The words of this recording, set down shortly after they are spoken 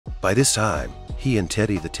By this time, he and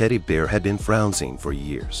Teddy the teddy bear had been frowning for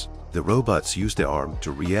years. The robots used their arm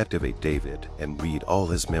to reactivate David and read all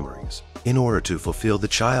his memories. In order to fulfill the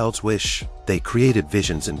child's wish, they created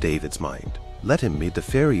visions in David's mind. Let him meet the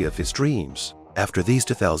fairy of his dreams. After these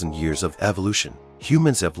 2,000 years of evolution,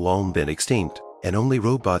 humans have long been extinct, and only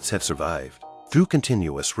robots have survived. Through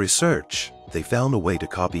continuous research, they found a way to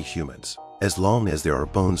copy humans. As long as there are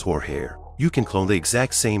bones or hair, you can clone the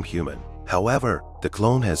exact same human. However, the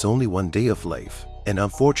clone has only 1 day of life, and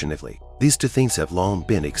unfortunately, these two things have long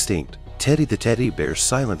been extinct. Teddy the teddy bear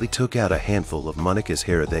silently took out a handful of Monica's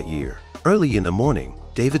hair that year. Early in the morning,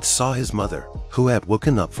 David saw his mother, who had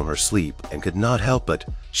woken up from her sleep and could not help but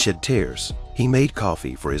shed tears. He made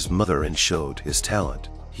coffee for his mother and showed his talent.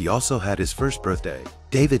 He also had his first birthday.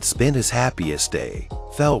 David spent his happiest day,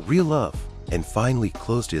 felt real love, and finally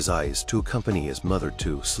closed his eyes to accompany his mother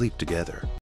to sleep together.